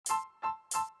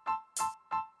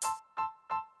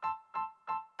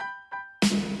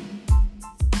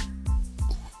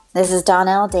This is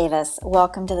Donnell Davis.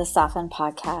 Welcome to the Soften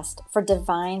Podcast for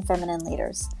divine feminine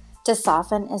leaders. To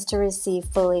soften is to receive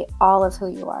fully all of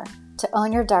who you are, to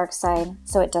own your dark side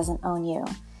so it doesn't own you.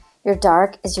 Your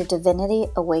dark is your divinity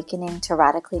awakening to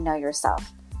radically know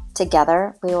yourself.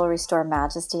 Together, we will restore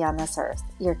majesty on this earth.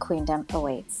 Your queendom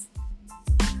awaits.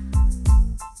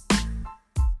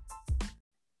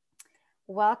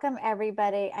 Welcome,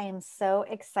 everybody. I am so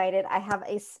excited. I have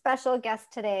a special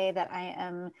guest today that I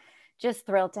am just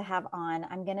thrilled to have on.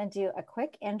 I'm going to do a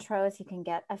quick intro so you can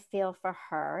get a feel for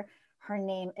her. Her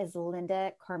name is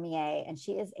Linda Cormier, and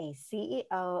she is a CEO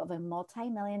of a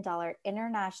multi-million-dollar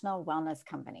international wellness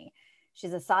company.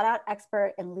 She's a sought-out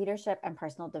expert in leadership and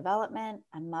personal development,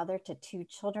 a mother to 2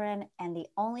 children, and the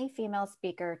only female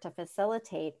speaker to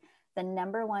facilitate the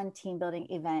 #1 team building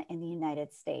event in the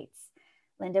United States.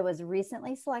 Linda was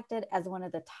recently selected as one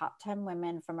of the top 10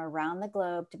 women from around the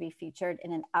globe to be featured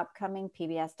in an upcoming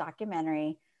PBS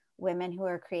documentary, Women Who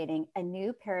Are Creating a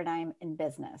New Paradigm in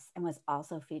Business, and was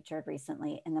also featured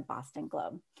recently in the Boston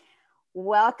Globe.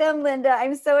 Welcome, Linda.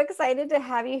 I'm so excited to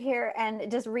have you here. And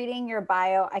just reading your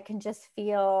bio, I can just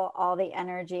feel all the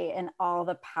energy and all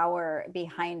the power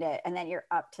behind it. And that you're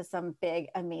up to some big,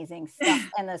 amazing stuff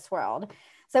in this world.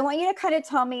 So I want you to kind of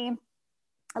tell me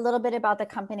a little bit about the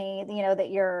company, that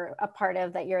you're a part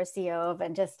of, that you're a CEO of,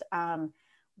 and just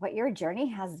what your journey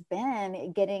has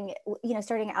been getting,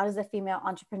 starting out as a female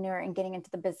entrepreneur and getting into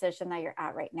the position that you're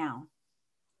at right now.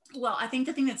 Well, I think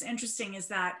the thing that's interesting is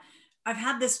that I've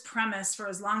had this premise for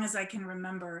as long as I can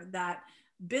remember that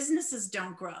businesses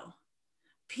don't grow.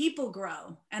 People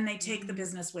grow and they take the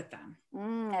business with them.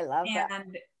 I love that.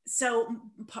 And so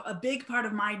a big part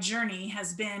of my journey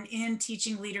has been in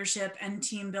teaching leadership and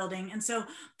team building. And so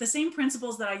the same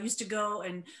principles that I used to go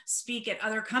and speak at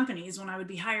other companies when I would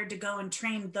be hired to go and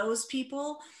train those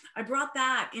people, I brought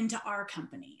that into our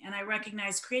company. And I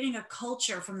recognized creating a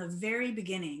culture from the very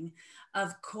beginning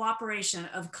of cooperation,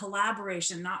 of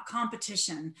collaboration, not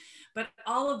competition, but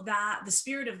all of that, the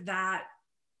spirit of that,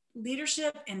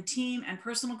 leadership and team and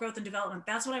personal growth and development.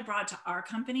 That's what I brought to our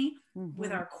company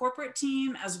with our corporate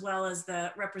team, as well as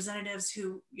the representatives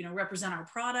who, represent our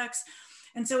products.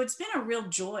 And so it's been a real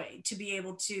joy to be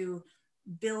able to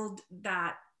build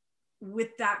that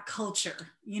with that culture,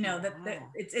 that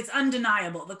it's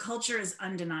undeniable. The culture is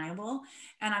undeniable.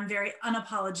 And I'm very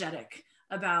unapologetic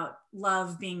about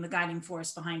love being the guiding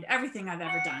force behind everything I've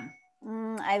ever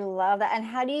done. I love that. And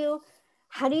how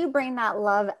do you bring that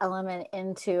love element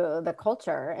into the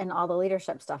culture and all the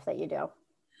leadership stuff that you do?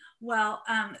 Well,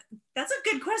 that's a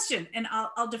good question. And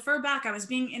I'll defer back. I was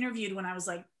being interviewed when I was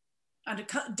like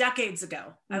decades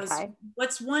ago.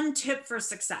 What's one tip for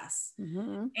success?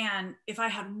 And if I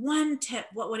had one tip,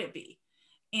 what would it be?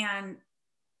 And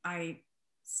I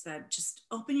said, just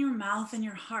open your mouth and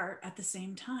your heart at the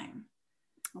same time.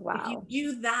 Wow. If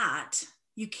you do that,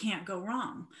 you can't go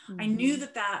wrong. I knew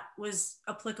that was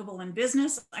applicable in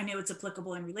business. I knew it's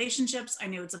applicable in relationships. I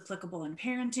knew it's applicable in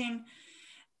parenting.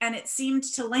 And it seemed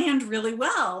to land really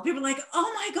well. People were like,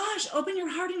 oh my gosh, open your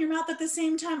heart and your mouth at the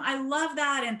same time. I love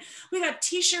that. And we got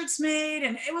t-shirts made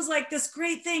and it was like this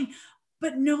great thing,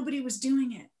 but nobody was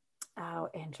doing it. Oh,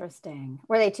 interesting.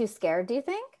 Were they too scared, do you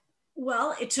think?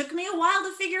 Well, it took me a while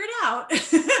to figure it out.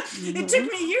 It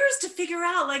took me years to figure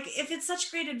out, like, if it's such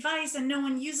great advice and no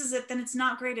one uses it, then it's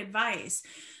not great advice.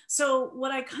 So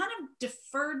what I kind of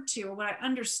deferred to, or what I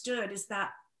understood, is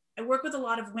that I work with a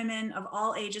lot of women of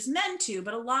all ages, men too,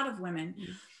 but a lot of women.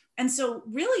 And so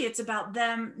really it's about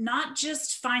them not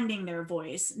just finding their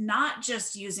voice, not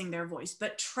just using their voice,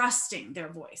 but trusting their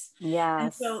voice. Yes.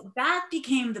 And so that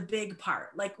became the big part.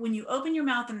 Like when you open your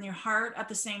mouth and your heart at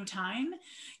the same time,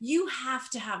 you have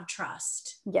to have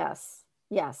trust. Yes.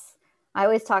 Yes. I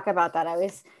always talk about that.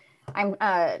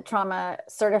 I'm trauma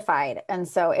certified. And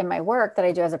so in my work that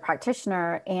I do as a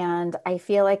practitioner, and I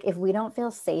feel like if we don't feel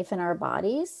safe in our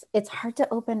bodies, it's hard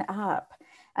to open up.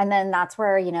 And then that's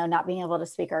where, not being able to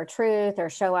speak our truth or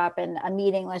show up in a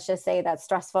meeting, let's just say that's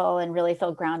stressful, and really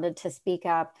feel grounded to speak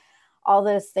up, all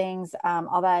those things,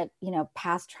 all that,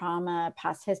 past trauma,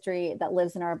 past history that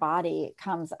lives in our body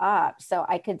comes up. So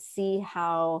I could see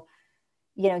how,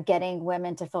 getting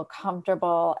women to feel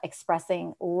comfortable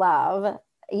expressing love,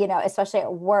 especially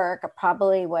at work,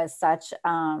 probably was such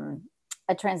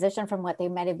a transition from what they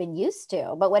might have been used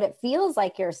to. But what it feels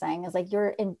like you're saying is like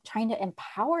you're trying to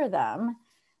empower them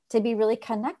to be really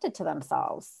connected to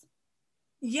themselves.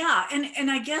 Yeah.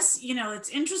 And I guess, it's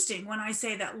interesting when I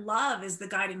say that love is the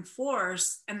guiding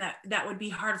force, and that would be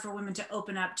hard for women to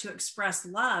open up to express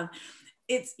love.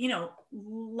 It's,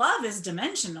 love is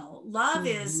dimensional. Love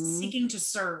is seeking to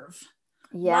serve.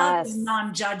 Yes. Love is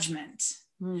non-judgment.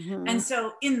 Mm-hmm. And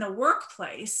so in the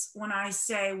workplace, when I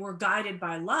say we're guided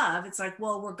by love, it's like,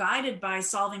 well, we're guided by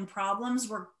solving problems.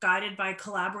 We're guided by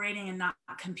collaborating and not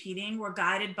competing. We're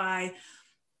guided by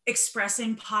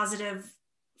expressing positive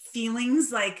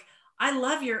feelings like, I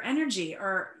love your energy,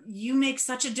 or you make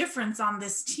such a difference on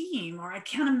this team, or I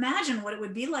can't imagine what it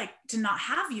would be like to not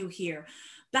have you here.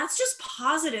 That's just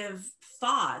positive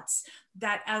thoughts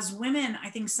that as women, I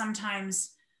think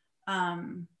sometimes,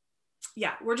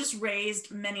 we're just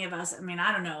raised, many of us, I mean,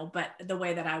 I don't know, but the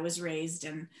way that I was raised,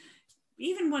 and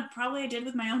even what probably I did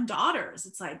with my own daughters,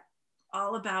 it's like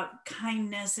all about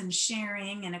kindness and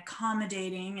sharing and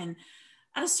accommodating. And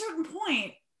at a certain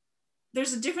point,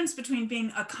 there's a difference between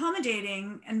being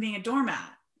accommodating and being a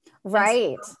doormat.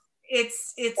 Right. So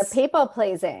it's the people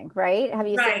pleasing, right? Have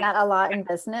you right. seen that a lot in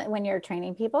business when you're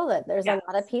training people, that there's a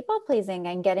lot of people pleasing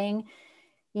and getting,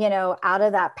 out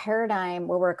of that paradigm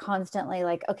where we're constantly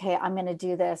like, okay, I'm going to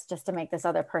do this just to make this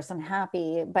other person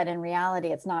happy. But in reality,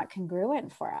 it's not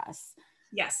congruent for us.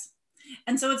 Yes.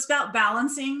 And so it's about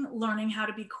balancing, learning how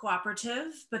to be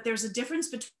cooperative, but there's a difference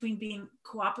between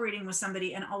cooperating with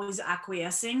somebody and always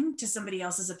acquiescing to somebody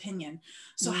else's opinion.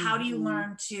 So how do you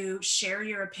learn to share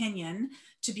your opinion,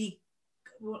 to be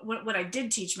what I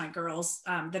did teach my girls,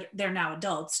 that they're now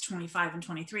adults, 25 and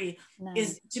 23,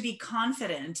 is to be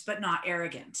confident, but not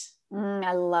arrogant.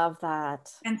 I love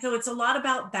that. And so it's a lot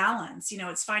about balance,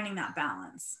 it's finding that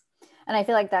balance. And I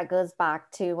feel like that goes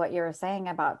back to what you were saying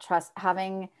about trust,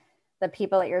 having the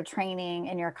people that you're training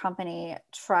in your company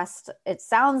trust. It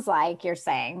sounds like you're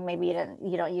saying, maybe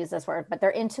you don't use this word, but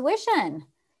their intuition,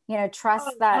 trust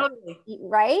that, totally.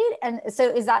 Right? And so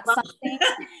is that something?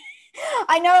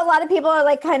 I know a lot of people are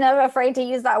like kind of afraid to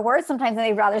use that word sometimes, and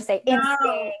they'd rather say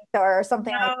instinct or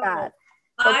something like that.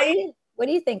 What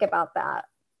do you think about that?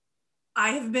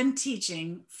 I have been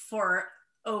teaching for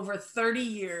over 30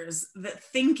 years that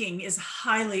thinking is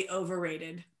highly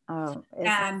overrated.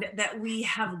 And that we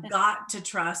have got to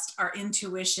trust our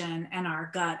intuition and our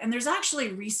gut. And there's actually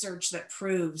research that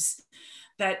proves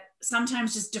that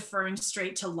sometimes just deferring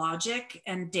straight to logic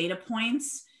and data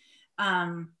points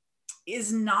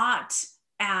is not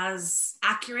as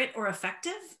accurate or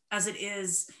effective as it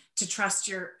is to trust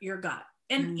your gut.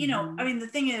 And, I mean, the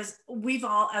thing is,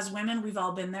 as women, we've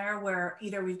all been there where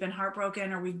either we've been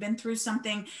heartbroken or we've been through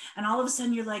something, and all of a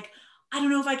sudden you're like, I don't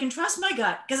know if I can trust my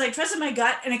gut, because I trusted my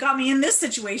gut and it got me in this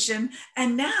situation.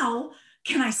 And now,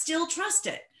 can I still trust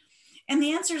it? And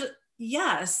the answer is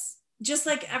yes. Just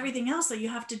like everything else, that you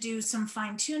have to do some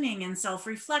fine tuning and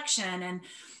self-reflection.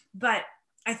 But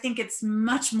I think it's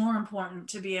much more important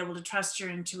to be able to trust your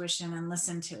intuition and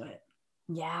listen to it.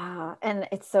 Yeah. And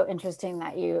it's so interesting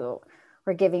that you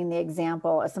were giving the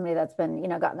example of somebody that's been,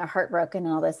 gotten their heart broken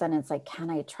and all this. And it's like, can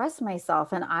I trust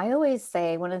myself? And I always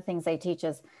say, one of the things I teach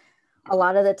is, a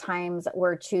lot of the times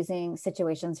we're choosing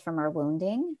situations from our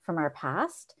wounding, from our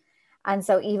past. And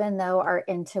so even though our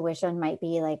intuition might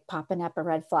be like popping up a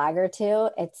red flag or two,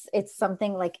 it's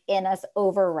something like in us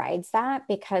overrides that,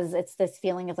 because it's this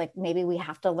feeling of like, maybe we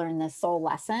have to learn this soul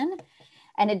lesson.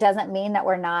 And it doesn't mean that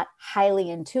we're not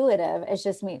highly intuitive. It's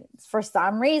just for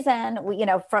some reason,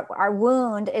 from our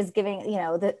wound is giving,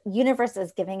 the universe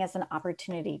is giving us an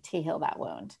opportunity to heal that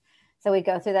wound. So we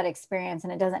go through that experience,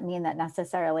 and it doesn't mean that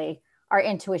necessarily our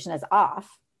intuition is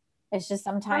off. It's just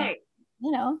sometimes,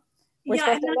 we're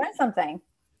supposed to learn something.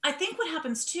 I think what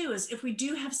happens too is if we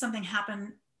do have something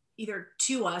happen either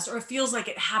to us, or it feels like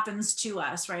it happens to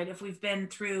us, right? If we've been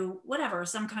through whatever,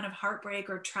 some kind of heartbreak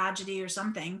or tragedy or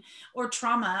something, or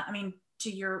trauma, I mean,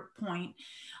 to your point,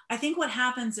 I think what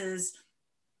happens is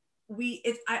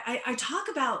I talk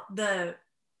about the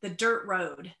dirt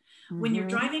road. When you're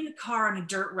driving a car on a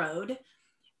dirt road,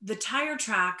 the tire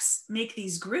tracks make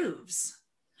these grooves,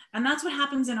 and that's what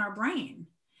happens in our brain.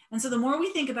 And so the more we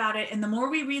think about it and the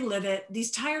more we relive it, these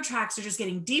tire tracks are just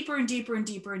getting deeper and deeper and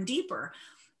deeper and deeper.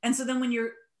 And so then when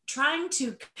you're trying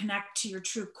to connect to your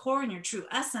true core and your true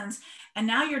essence, and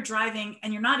now you're driving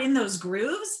and you're not in those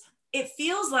grooves, it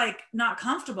feels like not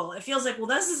comfortable. It feels like, well,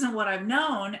 this isn't what I've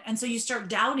known. And so you start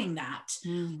doubting that.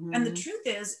 And the truth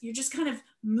is, you're just kind of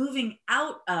moving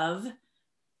out of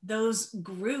those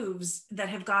grooves that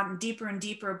have gotten deeper and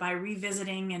deeper by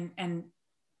revisiting and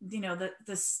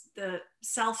the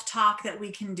self-talk that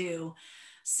we can do.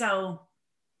 So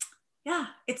yeah,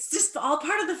 it's just all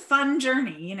part of the fun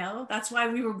journey. That's why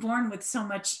we were born with so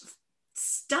much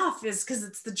stuff, is because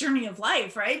it's the journey of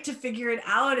life, right? To figure it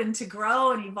out and to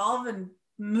grow and evolve and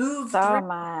move so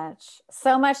much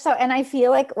so. And I feel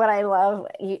like what I love,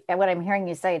 what I'm hearing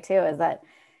you say too, is that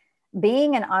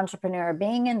being an entrepreneur,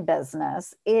 being in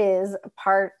business is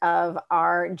part of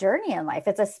our journey in life.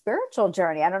 It's a spiritual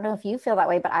journey. I don't know if you feel that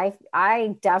way, but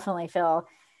I definitely feel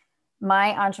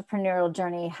my entrepreneurial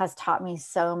journey has taught me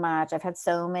so much. I've had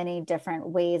so many different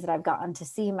ways that I've gotten to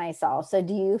see myself. So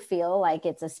do you feel like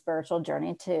it's a spiritual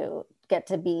journey to get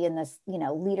to be in this,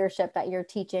 leadership that you're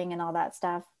teaching and all that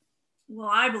stuff? Well,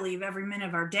 I believe every minute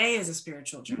of our day is a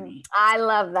spiritual journey. I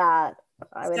love that.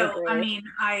 I would agree. I mean,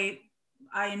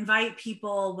 I invite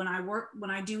people when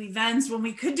I do events, when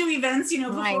we could do events,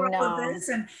 before all of this.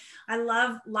 And I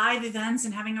love live events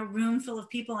and having a room full of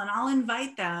people. And I'll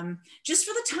invite them just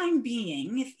for the time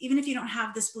being, even if you don't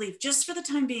have this belief, just for the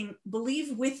time being,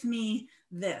 believe with me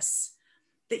this,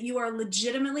 that you are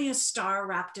legitimately a star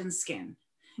wrapped in skin.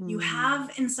 You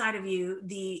have inside of you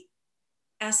the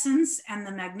essence and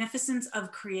the magnificence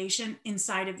of creation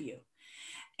inside of you.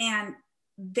 And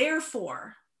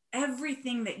therefore,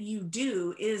 everything that you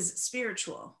do is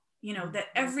spiritual, that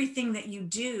everything that you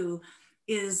do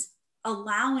is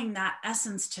allowing that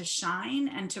essence to shine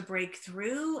and to break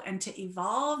through and to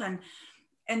evolve.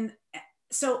 And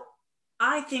so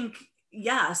I think,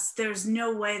 yes, there's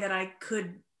no way that I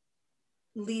could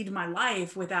lead my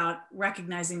life without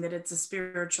recognizing that it's a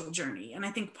spiritual journey. And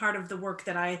I think part of the work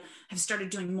that I have started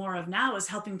doing more of now is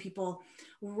helping people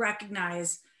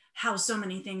recognize how so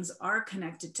many things are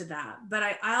connected to that. But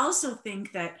I also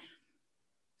think that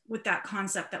with that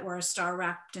concept that we're a star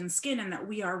wrapped in skin and that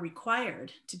we are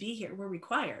required to be here, we're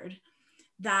required,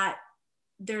 that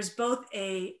there's both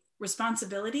a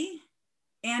responsibility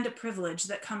and a privilege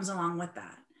that comes along with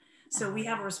that. So we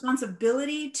have a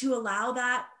responsibility to allow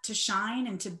that to shine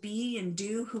and to be and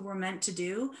do who we're meant to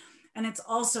do. And it's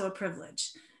also a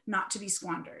privilege not to be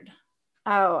squandered.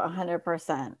 Oh,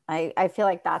 100%. I feel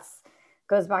like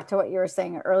goes back to what you were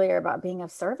saying earlier about being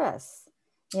of service.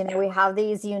 We have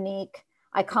these unique,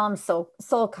 I call them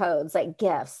soul codes, like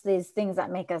gifts, these things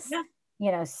that make us,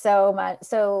 so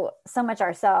much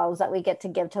ourselves that we get to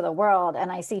give to the world.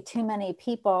 And I see too many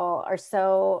people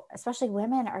especially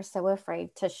women, are so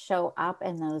afraid to show up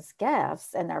in those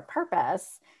gifts and their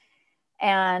purpose.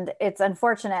 And it's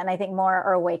unfortunate. And I think more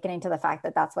are awakening to the fact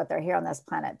that that's what they're here on this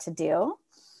planet to do.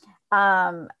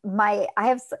 I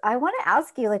want to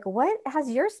ask you, like, what has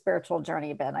your spiritual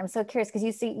journey been? I'm so curious because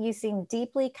you seem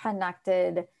deeply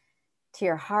connected to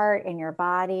your heart and your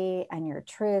body and your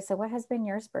truth. So what has been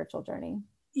your spiritual journey?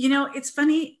 It's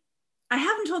funny. I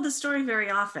haven't told this story very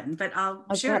often, but I'll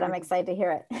share it. I'm excited to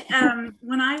hear it.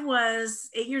 When I was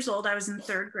 8 years old, I was in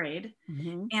third grade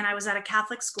and I was at a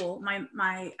Catholic school.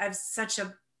 I have such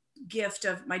a gift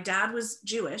of, my dad was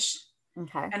Jewish and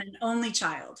an only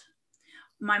child.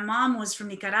 My mom was from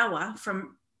Nicaragua,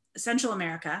 from Central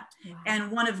America,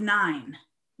 and one of 9.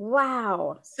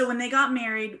 Wow. So when they got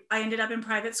married, I ended up in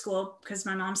private school because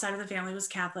my mom's side of the family was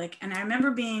Catholic. And I remember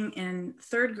being in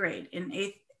third grade, in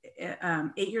 8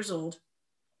 years old,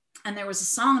 and there was a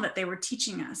song that they were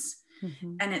teaching us.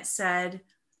 And it said,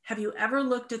 have you ever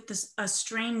looked at a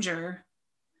stranger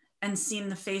and seen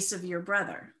the face of your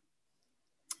brother?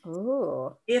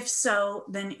 Ooh. If so,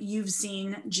 then you've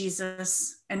seen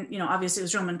Jesus. And, obviously it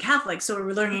was Roman Catholic. So we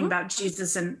were learning about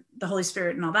Jesus and the Holy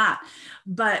Spirit and all that.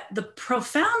 But the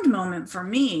profound moment for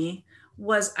me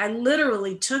was I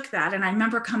literally took that. And I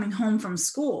remember coming home from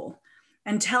school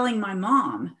and telling my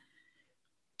mom,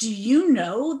 do you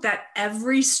know that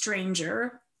every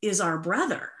stranger is our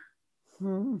brother?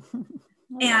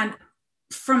 And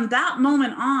from that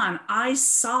moment on, I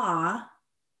saw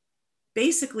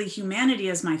basically humanity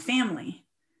as my family.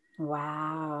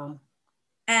 Wow.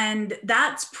 And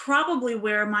that's probably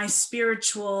where my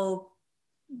spiritual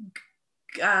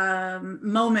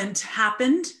moment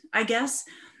happened, I guess,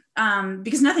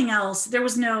 because nothing else, there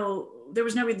was no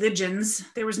religions,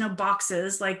 there was no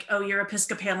boxes like, oh, you're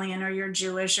Episcopalian or you're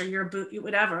Jewish or you're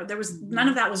whatever. There was none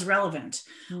of that was relevant.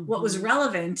 What was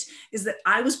relevant is that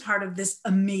I was part of this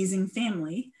amazing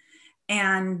family.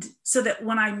 And so that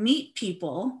when I meet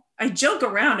people, I joke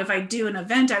around, if I do an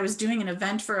event, I was doing an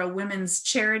event for a women's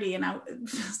charity and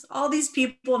all these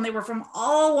people, and they were from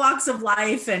all walks of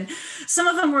life. And some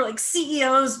of them were like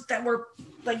CEOs that were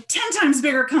like 10 times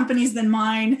bigger companies than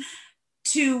mine,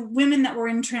 to women that were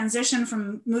in transition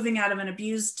from moving out of an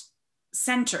abused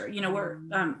center, or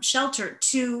shelter,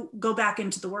 to go back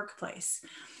into the workplace.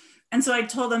 And so I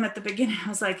told them at the beginning, I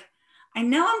was like, I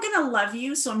know I'm going to love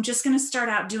you, so I'm just going to start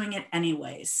out doing it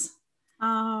anyways.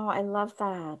 Oh, I love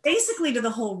that. Basically to the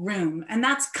whole room. And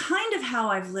that's kind of how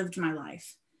I've lived my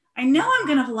life. I know I'm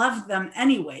going to love them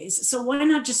anyways. So why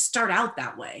not just start out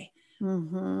that way?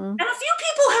 Mm-hmm. And a few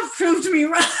people have proved me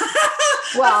wrong.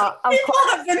 Well, of people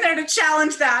course. have been there to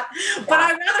challenge that, but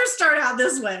I'd rather start out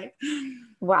this way.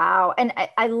 Wow. And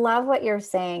I love what you're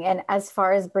saying. And as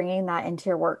far as bringing that into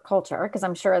your work culture, because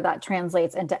I'm sure that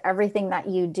translates into everything that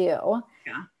you do.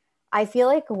 Yeah. I feel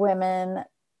like women,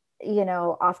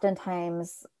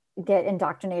 oftentimes get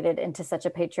indoctrinated into such a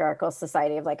patriarchal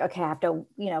society of like, okay, I have to,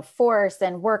 force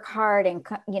and work hard and,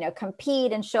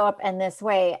 compete and show up in this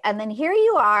way. And then here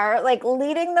you are like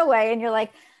leading the way and you're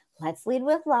like, let's lead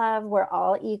with love. We're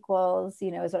all equals,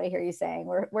 is what I hear you saying.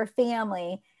 We're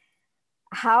family.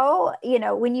 How,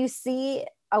 when you see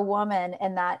a woman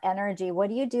in that energy, what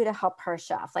do you do to help her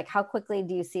shift? Like how quickly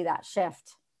do you see that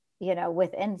shift,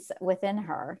 within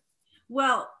her?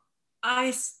 Well,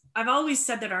 I've always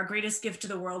said that our greatest gift to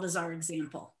the world is our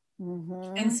example.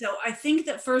 Mm-hmm. And so I think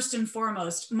that first and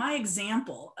foremost, my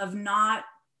example of not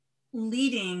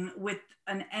leading with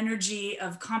an energy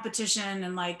of competition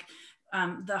and like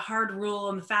the hard rule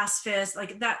and the fast fist,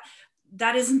 like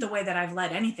that isn't the way that I've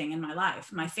led anything in my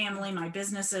life, my family, my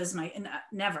businesses,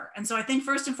 never. And so I think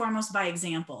first and foremost by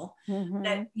example, Mm-hmm.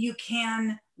 that you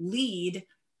can lead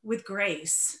with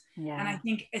grace. Yeah. And I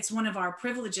think it's one of our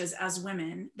privileges as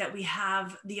women that we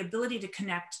have the ability to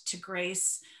connect to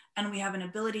grace, and we have an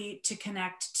ability to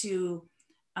connect to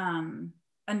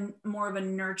more of a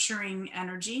nurturing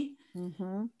energy.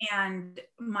 Mm-hmm. And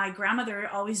my grandmother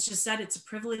always just said it's a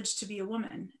privilege to be a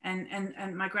woman, and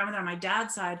my grandmother on my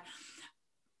dad's side.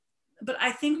 But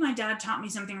I think my dad taught me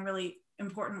something really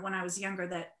important when I was younger,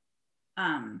 that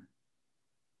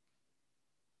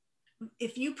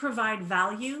if you provide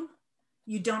value,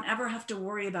 you don't ever have to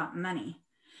worry about money.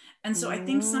 And so I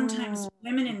think sometimes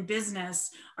women in business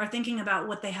are thinking about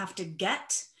what they have to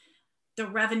get, the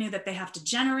revenue that they have to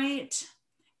generate.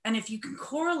 And if you can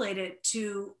correlate it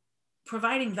to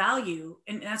providing value,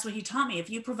 and that's what he taught me, if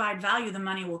you provide value, the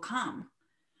money will come.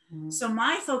 Mm-hmm. So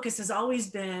my focus has always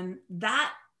been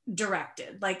that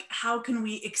directed, like how can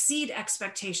we exceed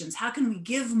expectations? How can we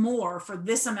give more for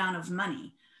this amount of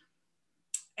money?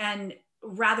 And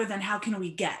rather than how can we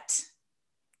get?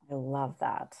 I love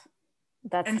that.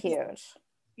 That's huge.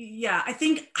 Yeah, I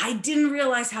think I didn't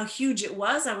realize how huge it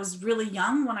was. I was really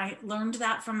young when I learned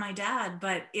that from my dad,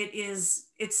 but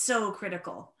it's so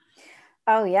critical.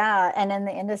 Oh yeah. And in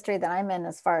the industry that I'm in,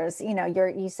 as far as,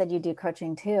 you said you do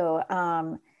coaching too.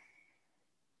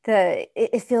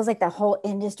 It feels like the whole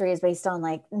industry is based on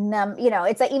like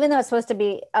it's like, even though it's supposed to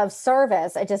be of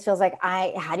service, it just feels like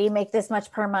how do you make this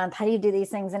much per month? How do you do these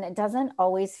things? And it doesn't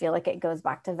always feel like it goes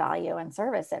back to value and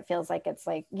service. It feels like it's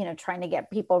like, trying to get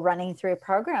people running through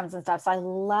programs and stuff. So I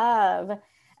love,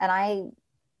 and I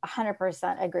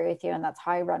 100% agree with you. And that's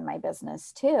how I run my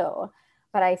business too.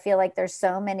 But I feel like there's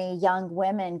so many young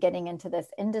women getting into this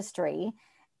industry.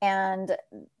 And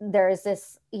there's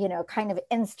this, kind of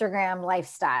Instagram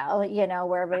lifestyle,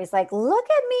 where everybody's like, look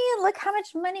at me and look how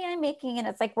much money I'm making. And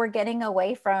it's like, we're getting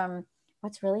away from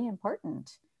what's really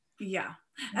important. Yeah.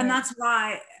 And that's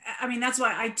why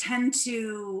I tend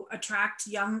to attract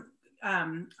young,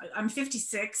 I'm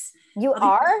 56. You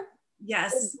are?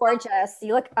 Yes. Gorgeous.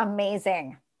 You look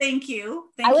amazing. Thank you.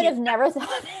 I would have never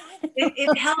thought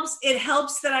it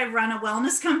helps that I run a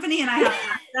wellness company and I have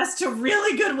access to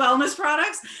really good wellness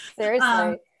products.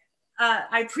 Seriously.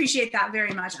 I appreciate that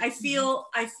very much. I feel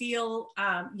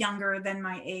younger than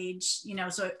my age,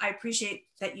 so I appreciate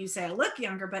that you say I look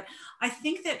younger, but I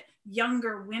think that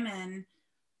younger women,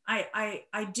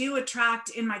 I do attract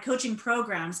in my coaching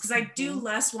programs, because I do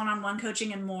less one-on-one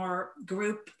coaching and more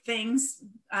group things.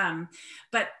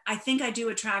 But I think I do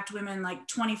attract women like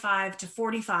 25 to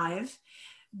 45,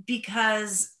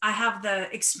 because I have the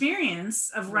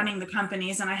experience of running the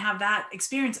companies and I have that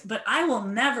experience, but I will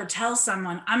never tell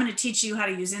someone, I'm going to teach you how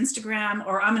to use Instagram,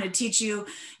 or I'm going to teach you,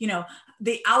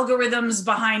 the algorithms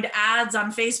behind ads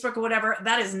on Facebook or whatever.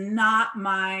 That is not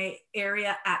my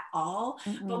area at all.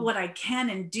 Mm-mm. But what I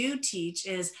can and do teach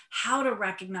is how to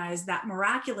recognize that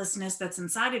miraculousness that's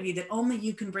inside of you that only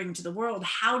you can bring to the world.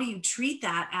 How do you treat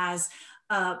that as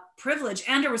a privilege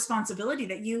and a responsibility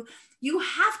that you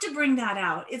have to bring that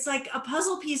out? It's like a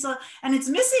puzzle piece, and it's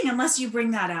missing unless you bring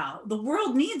that out. The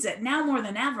world needs it now more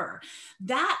than ever.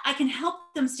 That I can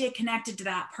help them stay connected to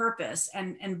that purpose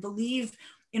and believe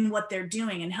in what they're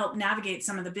doing and help navigate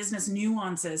some of the business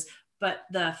nuances. But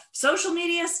the social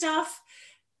media stuff,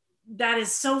 that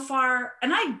is so far,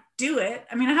 and I do it.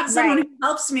 I mean, I have someone who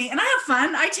helps me and I have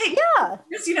fun. I take, I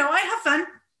have fun.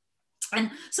 And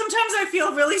sometimes I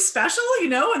feel really special,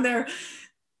 and they're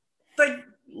like,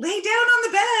 lay down on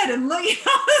the bed and like,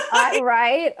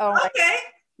 right. Oh, okay.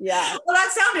 Yeah. Well,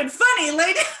 that sounded funny.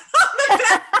 Lay down on the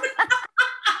bed.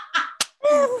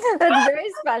 That's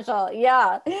very special.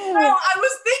 Yeah. Well, I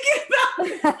was thinking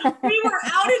about we were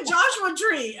out in Joshua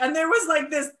Tree and there was like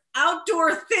this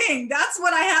outdoor thing. That's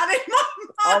what I had in my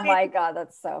Oh mind. my God,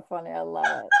 that's so funny. I love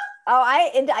it.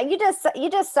 You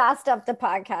just sassed up the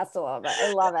podcast a little bit.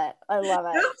 I love it. I love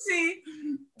it. Oopsie.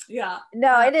 Yeah.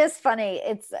 No, it is funny.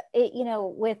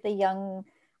 With the young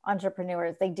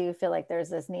entrepreneurs, they do feel like there's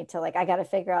this need to like, I got to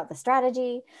figure out the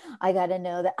strategy. I got to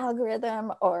know the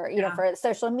algorithm or, for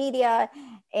social media.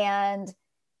 And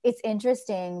it's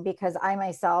interesting because I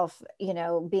myself,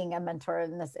 being a mentor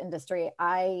in this industry,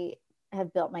 I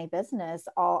have built my business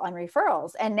all on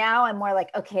referrals. And now I'm more like,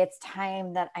 okay, it's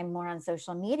time that I'm more on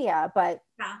social media. But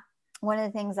one of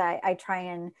the things I try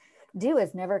and do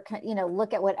is never,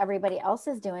 look at what everybody else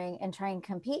is doing and try and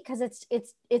compete, because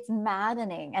it's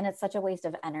maddening and it's such a waste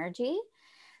of energy.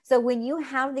 So when you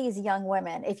have these young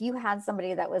women, if you had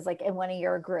somebody that was like in one of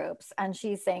your groups and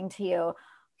she's saying to you,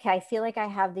 okay, I feel like I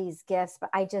have these gifts, but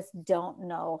I just don't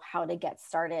know how to get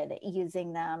started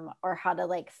using them or how to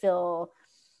like feel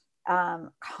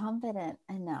confident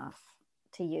enough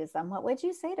to use them, what would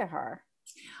you say to her?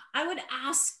 I would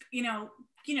ask,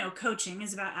 coaching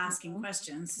is about asking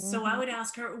questions. So I would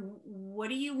ask her, what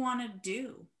do you want to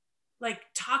do? Like,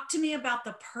 talk to me about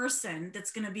the person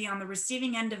that's going to be on the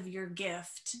receiving end of your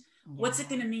gift. Yeah. What's it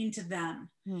going to mean to them?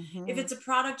 If it's a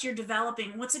product you're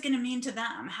developing, what's it going to mean to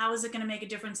them? How is it going to make a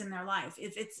difference in their life?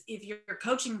 If you're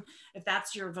coaching, if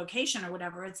that's your vocation or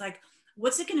whatever, it's like,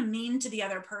 what's it going to mean to the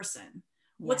other person?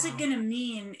 What's it going to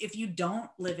mean if you don't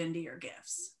live into your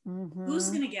gifts? Who's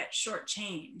going to get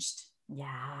shortchanged?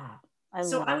 Yeah.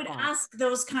 I would ask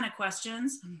those kind of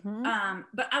questions.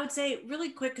 But I would say really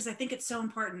quick, because I think it's so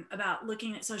important about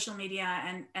looking at social media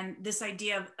and this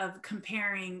idea of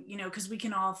comparing, because we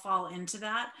can all fall into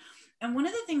that. And one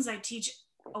of the things I teach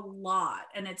a lot,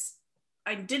 and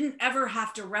I didn't ever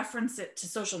have to reference it to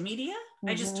social media.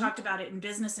 I just talked about it in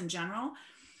business in general,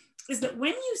 is that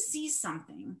when you see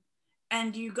something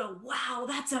and you go, wow,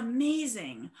 that's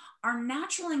amazing, our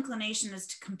natural inclination is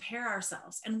to compare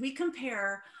ourselves, and we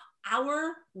compare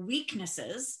our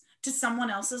weaknesses to someone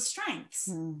else's strengths.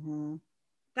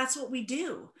 That's what we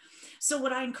do. So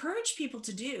what I encourage people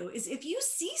to do is, if you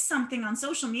see something on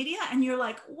social media and you're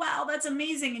like, wow, that's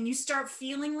amazing, and you start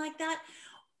feeling like that,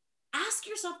 ask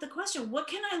yourself the question, what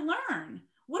can I learn?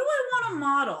 What do I want to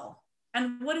model?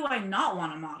 And what do I not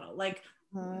want to model? Like,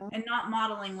 and not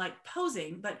modeling like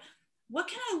posing, but what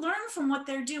can I learn from what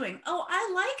they're doing? Oh,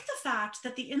 I like the fact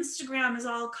that the Instagram is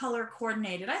all color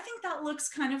coordinated. I think that looks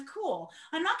kind of cool.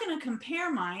 I'm not going to compare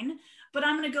mine, but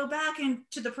I'm going to go back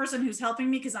to the person who's helping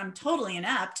me, because I'm totally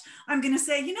inept. I'm going to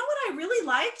say, you know what I really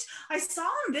liked? I saw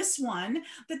on this one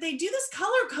that they do this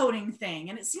color coding thing,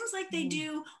 and it seems like they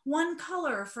do one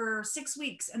color for 6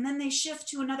 weeks and then they shift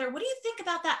to another. What do you think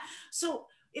about that? So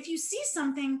if you see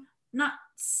something, not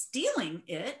stealing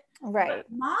it, right,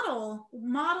 model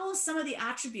some of the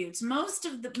attributes. Most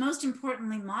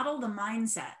importantly, model the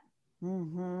mindset.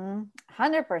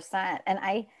 100%.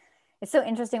 And it's so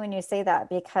interesting when you say that,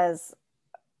 because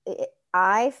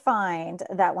I find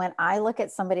that when I look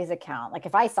at somebody's account, like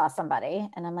if I saw somebody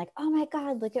and I'm like, oh my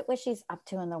God, look at what she's up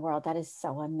to in the world, that is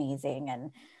so amazing,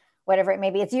 and whatever it may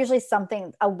be, it's usually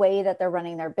something, a way that they're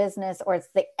running their business, or it's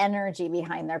the energy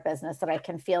behind their business that I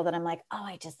can feel, that I'm like, oh,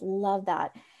 I just love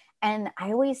that. And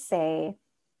I always say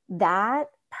that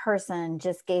person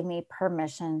just gave me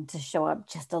permission to show up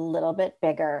just a little bit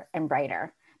bigger and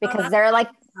brighter, because they're like,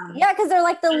 because they're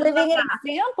like the living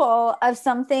example of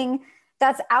something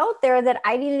that's out there that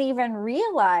I didn't even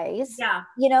realize,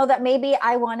 that maybe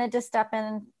I wanted to step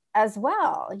in as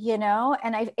well,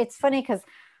 and it's funny because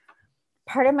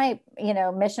part of my,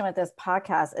 mission with this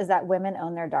podcast is that women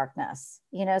own their darkness,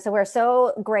 so we're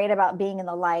so great about being in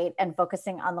the light and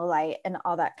focusing on the light and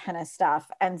all that kind of stuff.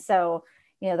 And so,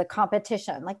 the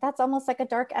competition, like that's almost like a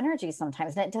dark energy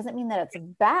sometimes. And it doesn't mean that it's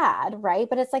bad, right?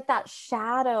 But it's like that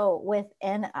shadow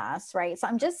within us, right? So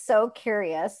I'm just so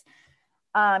curious,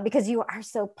 because you are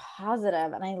so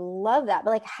positive and I love that.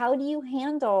 But like, how do you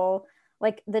handle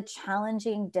like the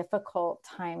challenging, difficult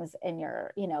times in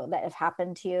your, that have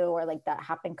happened to you, or like that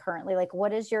happen currently? Like,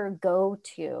 what is your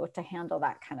go-to to handle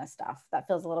that kind of stuff that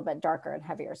feels a little bit darker and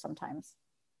heavier sometimes?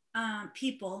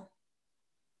 People.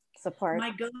 Support. My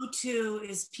go-to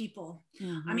is people.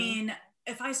 I mean,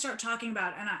 if I start talking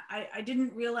about, and I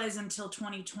didn't realize until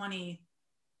 2020,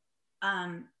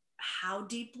 how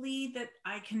deeply that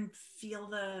I can feel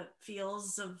the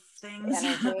feels of things.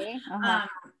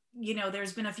 you know,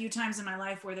 there's been a few times in my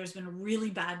life where there's been really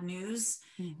bad news,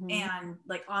 and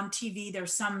like on TV,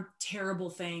 there's some terrible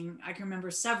thing. I can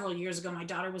remember several years ago, my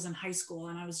daughter was in high school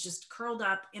and I was just curled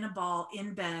up in a ball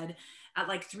in bed at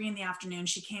like 3 p.m.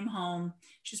 She came home.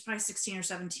 She was probably 16 or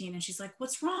 17. And she's like,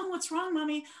 what's wrong? What's wrong,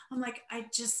 mommy? I'm like,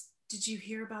 did you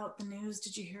hear about the news?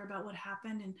 Did you hear about what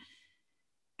happened?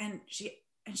 And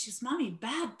she's, mommy,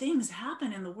 bad things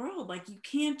happen in the world. Like, you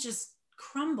can't just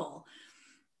crumble.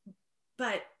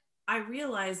 But I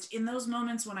realized in those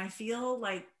moments when I feel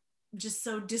like just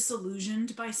so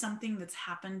disillusioned by something that's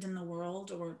happened in the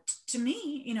world, or to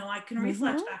me, you know, I can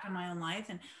reflect back on my own life,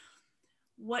 and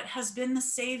what has been the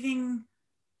saving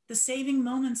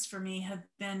moments for me have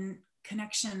been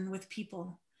connection with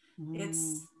people.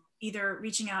 It's either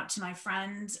reaching out to my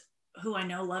friend who I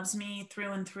know loves me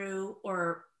through and through,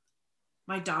 or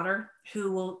my daughter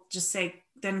who will just say,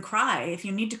 then cry. If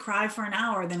you need to cry for an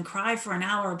hour, then cry for an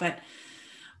hour. But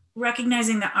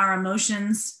recognizing that our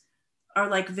emotions are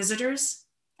like visitors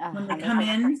when they come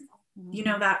in, you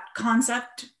know, that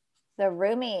concept. The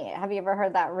Rumi. Have you ever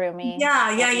heard that Rumi?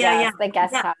 Yeah. The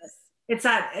guest house. It's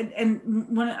that.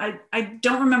 And when I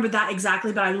don't remember that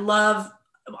exactly, but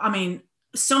I mean,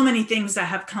 so many things that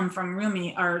have come from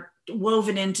Rumi are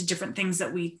woven into different things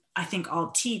that I think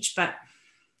all teach, but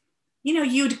you know,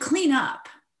 you'd clean up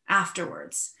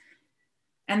afterwards.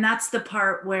 And that's the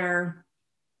part where,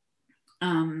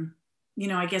 you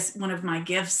know, I guess one of my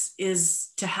gifts is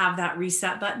to have that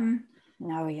reset button.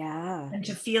 Oh yeah. And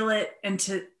to feel it and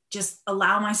to just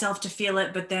allow myself to feel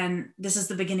it. But then this is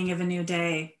the beginning of a new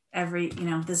day. This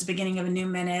is the beginning of a new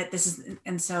minute.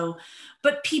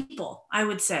 But people, I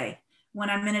would say, when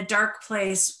I'm in a dark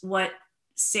place, what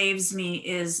saves me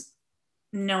is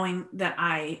knowing that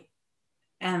I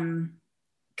am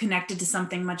connected to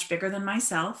something much bigger than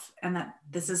myself, and that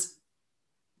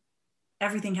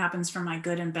everything happens for my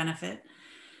good and benefit.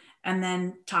 And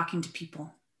then talking to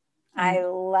people. I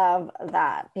love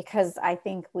that, because I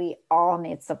think we all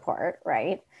need support,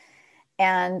 right?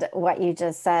 And what you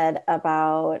just said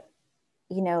about,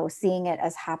 you know, seeing it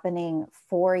as happening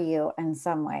for you in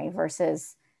some way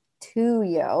versus to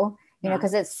you, you know,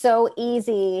 because it's so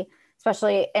easy,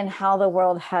 especially in how the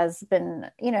world has been,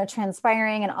 you know,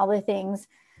 transpiring and all the things,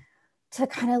 to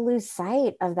kind of lose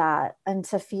sight of that and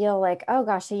to feel like, oh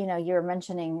gosh, you know, you were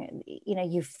mentioning, you know,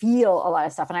 you feel a lot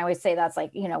of stuff. And I always say that's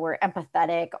like, you know, we're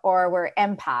empathetic or we're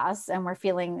empaths and we're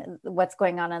feeling what's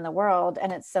going on in the world.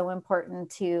 And it's so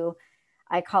important to,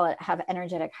 I call it, have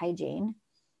energetic hygiene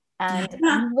and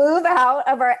move out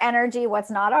of our energy,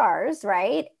 what's not ours,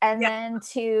 right? And then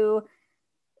to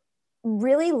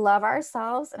really love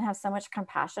ourselves and have so much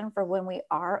compassion for when we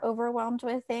are overwhelmed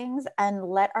with things and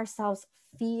let ourselves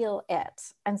feel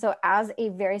it. And so as a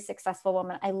very successful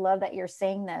woman, I love that you're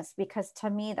saying this, because to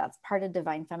me, that's part of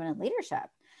divine feminine leadership.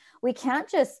 We can't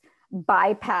just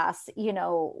bypass, you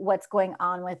know, what's going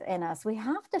on within us. We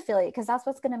have to feel it, because that's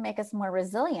what's going to make us more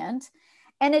resilient.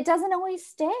 And it doesn't always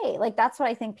stay. Like, that's what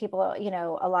I think people, you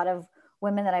know, a lot of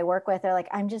women that I work with are like,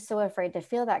 I'm just so afraid to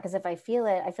feel that, because if I feel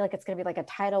it, I feel like it's going to be like a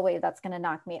tidal wave that's going to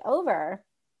knock me over.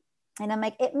 And I'm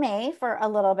like, it may for a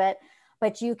little bit,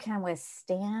 but you can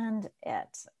withstand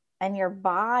it. And your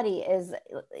body is,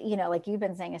 you know, like you've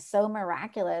been saying, is so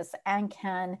miraculous and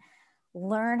can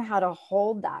learn how to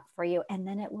hold that for you. And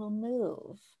then it will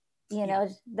move, you know,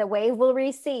 the wave will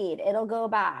recede, it'll go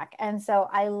back. And so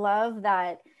I love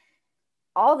that,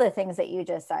 all the things that you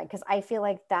just said, because I feel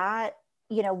like that,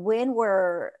 you know, when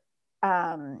we're,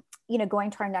 you know,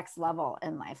 going to our next level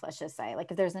in life, let's just say,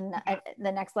 like if there's the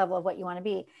next level of what you want to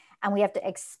be, and we have to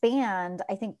expand,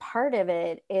 I think part of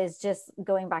it is just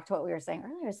going back to what we were saying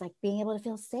earlier, is like being able to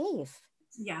feel safe,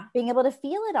 being able to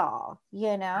feel it all,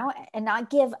 you know, and not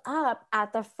give up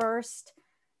at the first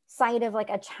sight of like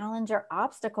a challenge or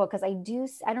obstacle. Because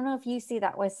I don't know if you see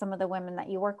that with some of the women that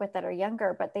you work with that are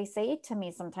younger, but they say to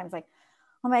me sometimes like,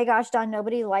 oh my gosh, Dawn,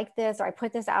 nobody liked this, or I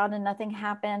put this out and nothing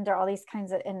happened, or all these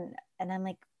kinds of, and I'm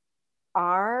like,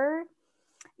 our,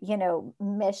 you know,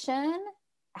 mission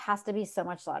has to be so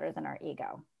much louder than our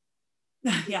ego.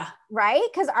 Yeah. Right?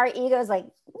 Because our ego is like,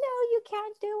 no, you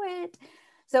can't do it.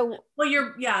 So, well,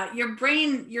 your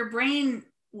brain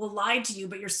will lie to you,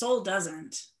 but your soul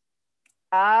doesn't.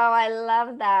 Oh, I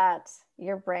love that.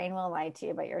 Your brain will lie to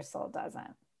you, but your soul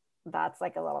doesn't. That's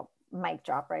like a little mic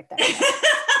drop right there.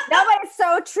 No, but it's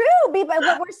so true.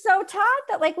 But we're so taught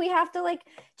that like we have to like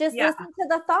just listen to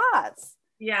the thoughts.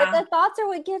 Yeah. But the thoughts are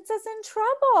what gets us in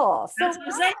trouble. So that's what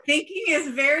I'm saying. Thinking is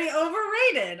very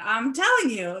overrated. I'm telling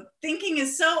you, thinking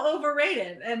is so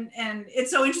overrated. And it's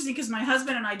so interesting because my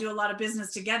husband and I do a lot of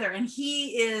business together, and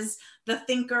he is the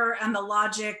thinker and the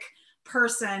logic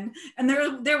person. And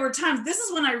there were times, this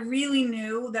is when I really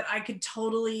knew that I could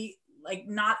totally like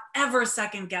not ever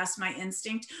second guess my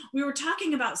instinct. We were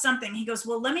talking about something. He goes,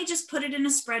 well, let me just put it in a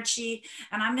spreadsheet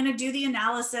and I'm going to do the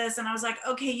analysis. And I was like,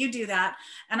 okay, you do that.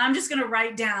 And I'm just going to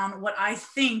write down what I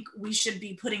think we should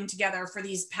be putting together for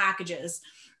these packages.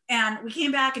 And we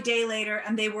came back a day later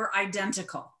and they were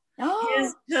identical. Oh.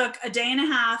 His took a day and a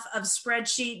half of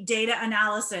spreadsheet data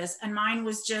analysis, and mine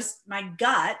was just my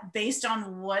gut based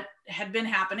on what had been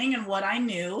happening and what I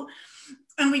knew.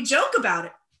 And we joke about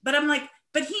it, but I'm like,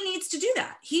 but he needs to do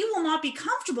that. He will not be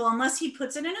comfortable unless he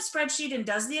puts it in a spreadsheet and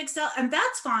does the Excel, and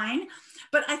that's fine.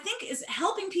 But I think is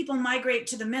helping people migrate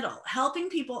to the middle, helping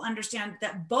people understand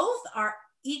that both are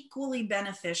equally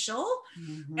beneficial.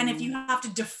 Mm-hmm. And if you have to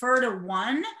defer to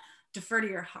one, defer to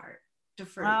your heart.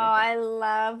 I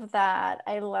love that.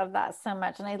 I love that so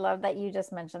much. And I love that you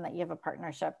just mentioned that you have a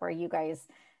partnership where you guys,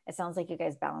 it sounds like you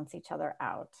guys balance each other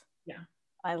out. Yeah.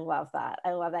 I love that.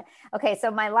 I love that. Okay.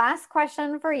 So my last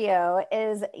question for you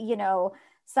is, you know,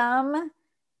 some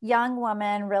young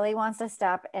woman really wants to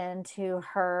step into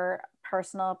her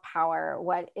personal power.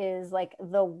 What is like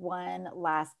the one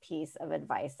last piece of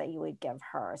advice that you would give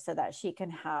her so that she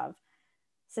can have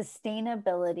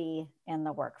sustainability in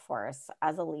the workforce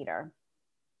as a leader?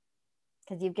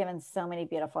 Because you've given so many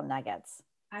beautiful nuggets.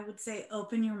 I would say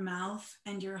open your mouth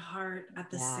and your heart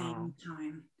at the same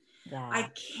time. Yeah.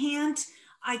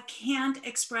 I can't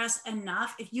express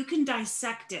enough. If you can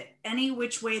dissect it any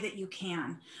which way that you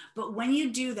can, but when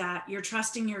you do that, you're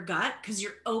trusting your gut because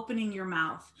you're opening your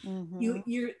mouth. Mm-hmm.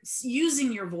 You're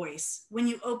using your voice. When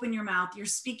you open your mouth, you're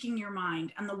speaking your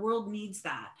mind, and the world needs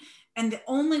that. And the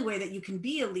only way that you can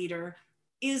be a leader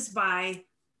is by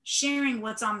sharing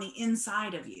what's on the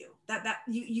inside of you. That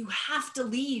you have to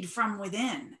lead from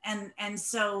within. And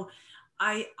so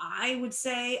I would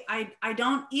say I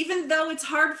don't, even though it's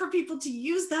hard for people to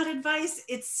use that advice,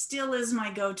 it still is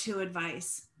my go-to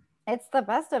advice. It's the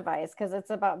best advice because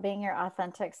it's about being your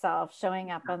authentic self, showing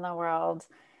up in the world.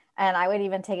 And I would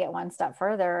even take it one step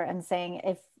further and saying,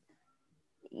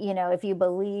 if you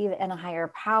believe in a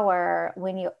higher power,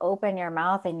 when you open your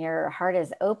mouth and your heart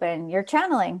is open, you're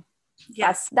channeling.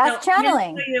 Yes, that's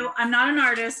channeling. I'm not an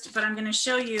artist, but I'm going to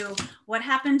show you what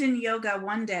happened in yoga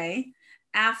one day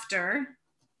after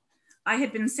I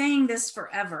had been saying this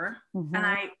forever. Mm-hmm. And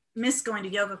I missed going to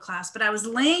yoga class, but I was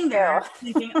laying there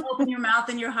thinking, open your mouth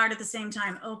and your heart at the same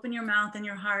time, open your mouth and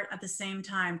your heart at the same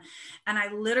time. And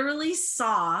I literally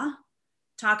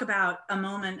talk about a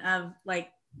moment of like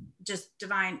just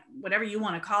divine, whatever you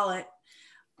want to call it.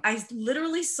 I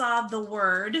literally saw the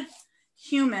word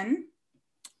human.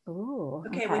 Ooh,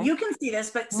 okay, well, you can see this,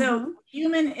 but so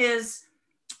human is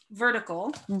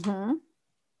vertical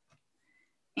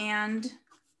and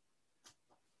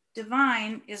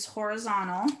divine is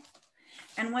horizontal.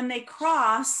 And when they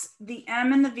cross, the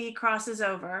M and the V crosses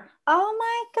over. Oh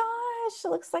my gosh,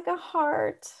 it looks like a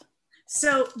heart.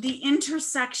 So the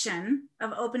intersection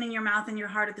of opening your mouth and your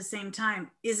heart at the same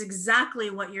time is exactly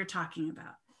what you're talking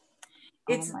about.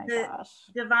 It's the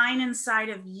divine inside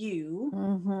of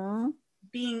you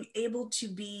being able to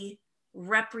be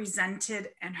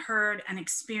represented and heard and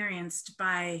experienced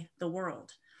by the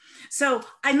world. So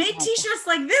I made t-shirts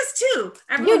like this too.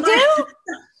 You do?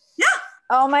 Yeah.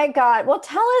 Oh my God. Well,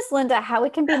 tell us, Linda, how we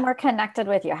can be more connected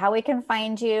with you, how we can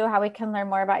find you, how we can learn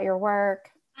more about your work.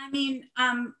 I mean,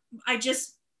 I'm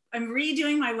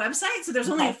redoing my website. So there's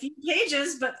only a few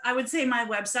pages, but I would say my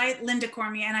website, Linda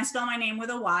Cormier, and I spell my name with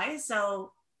a Y.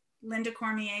 So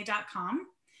lindacormier.com.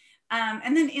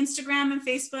 And then Instagram and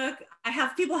Facebook, I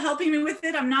have people helping me with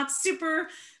it. I'm not super,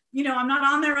 I'm not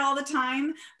on there all the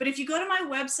time, but if you go to my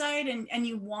website and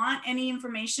you want any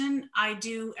information, I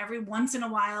do every once in a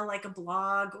while, like a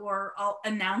blog, or I'll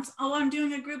announce, I'm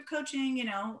doing a group coaching,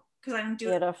 because I don't do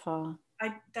Beautiful.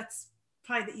 That's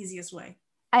probably the easiest way.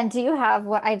 And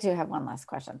I do have one last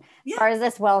question. As far as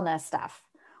this wellness stuff,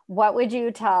 what would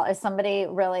you tell if somebody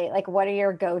really, like, what are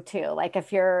your go-to? Like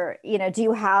if you're, do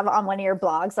you have on one of your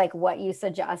blogs, like what you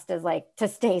suggest is like to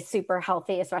stay super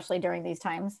healthy, especially during these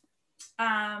times?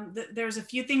 There's a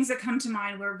few things that come to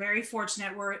mind. We're very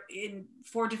fortunate. We're in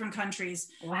 4 different countries.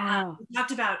 Wow. We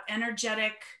talked about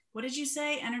energetic, what did you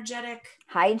say? Energetic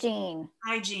hygiene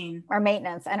or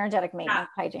maintenance, energetic maintenance,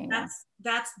 hygiene.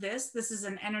 This is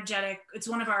an energetic, it's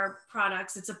one of our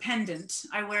products. It's a pendant.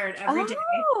 I wear it every day,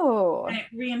 and it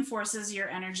reinforces your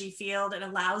energy field. It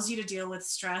allows you to deal with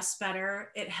stress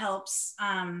better. It helps,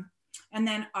 and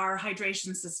then our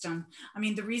hydration system. I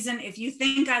mean, the reason, if you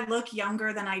think I look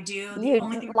younger than I do, the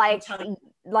only thing I can tell you,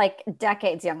 like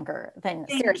decades younger than,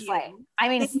 seriously. I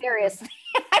mean, seriously,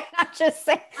 I'm Just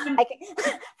saying,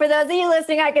 for those of you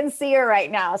listening, I can see her right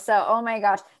now. So, oh my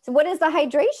gosh. So what is the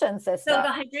hydration system? So the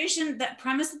hydration, that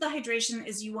premise of the hydration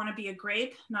is you want to be a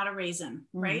grape, not a raisin,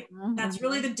 right? Mm-hmm. That's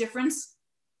really the difference.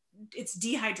 It's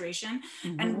dehydration.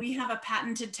 Mm-hmm. And we have a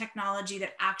patented technology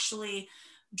that actually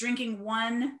drinking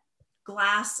one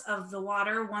glass of the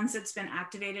water, once it's been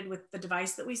activated with the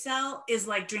device that we sell, is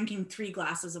like drinking 3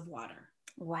 glasses of water.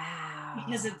 Wow.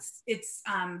 Because it's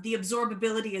the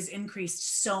absorbability is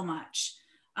increased so much.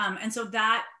 And so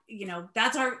that,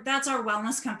 that's our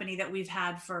wellness company that we've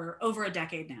had for over a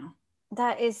decade now.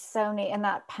 That is so neat. And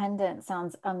that pendant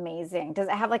sounds amazing. Does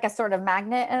it have like a sort of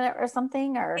magnet in it or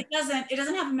something? Or it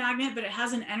doesn't have a magnet, but it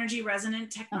has an energy resonant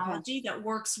technology that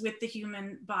works with the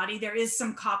human body. There is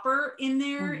some copper in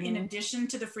there in addition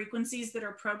to the frequencies that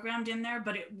are programmed in there,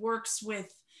 but it works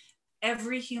with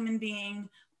every human being.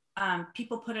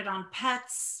 People put it on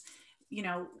pets,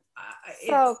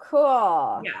 so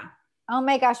cool. Yeah. Oh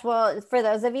my gosh. Well, for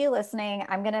those of you listening,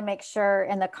 I'm going to make sure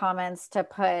in the comments to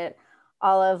put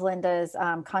all of Linda's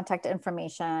contact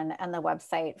information and the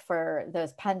website for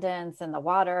those pendants and the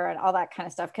water and all that kind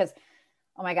of stuff. Cause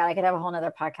oh my God, I could have a whole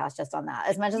nother podcast just on that.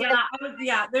 As much as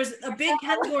there's a big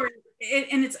category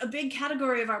and it's a big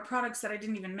category of our products that I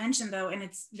didn't even mention though. And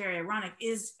it's very ironic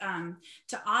is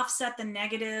to offset the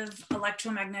negative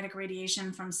electromagnetic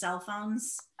radiation from cell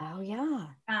phones. Oh yeah.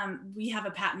 We have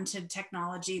a patented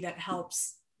technology that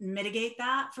helps mitigate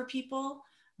that for people.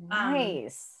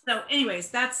 Nice. So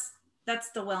anyways, that's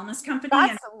the wellness company.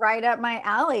 That's right up my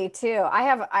alley too.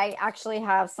 I actually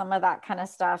have some of that kind of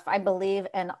stuff. I believe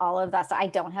in all of that. So I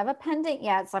don't have a pendant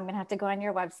yet. So I'm going to have to go on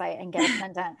your website and get a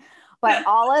pendant, but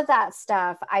all of that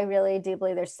stuff, I really do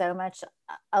believe there's so much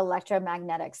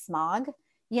electromagnetic smog,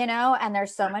 and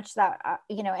there's so much that,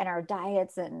 in our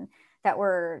diets and that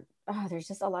there's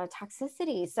just a lot of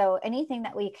toxicity. So anything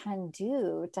that we can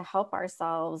do to help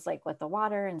ourselves, like with the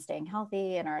water and staying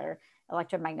healthy and our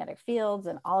electromagnetic fields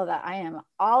and all of that, I am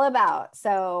all about.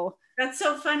 So that's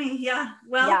so funny. Yeah.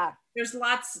 Well, yeah. There's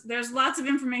lots of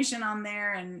information on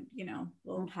there and,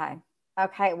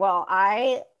 Okay. Well,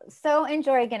 I so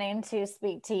enjoy getting to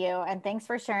speak to you, and thanks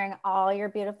for sharing all your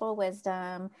beautiful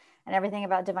wisdom and everything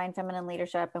about divine feminine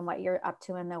leadership and what you're up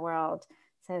to in the world.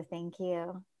 So thank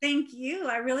you. Thank you.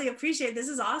 I really appreciate it. This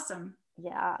is awesome.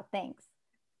 Yeah. Thanks.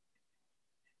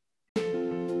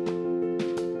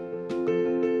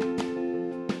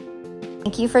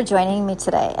 Thank you for joining me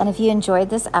today. And if you enjoyed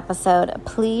this episode,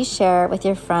 please share it with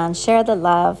your friends, share the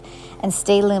love, and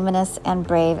stay luminous and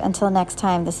brave. Until next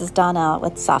time, this is Donnell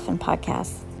with Soften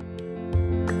Podcast.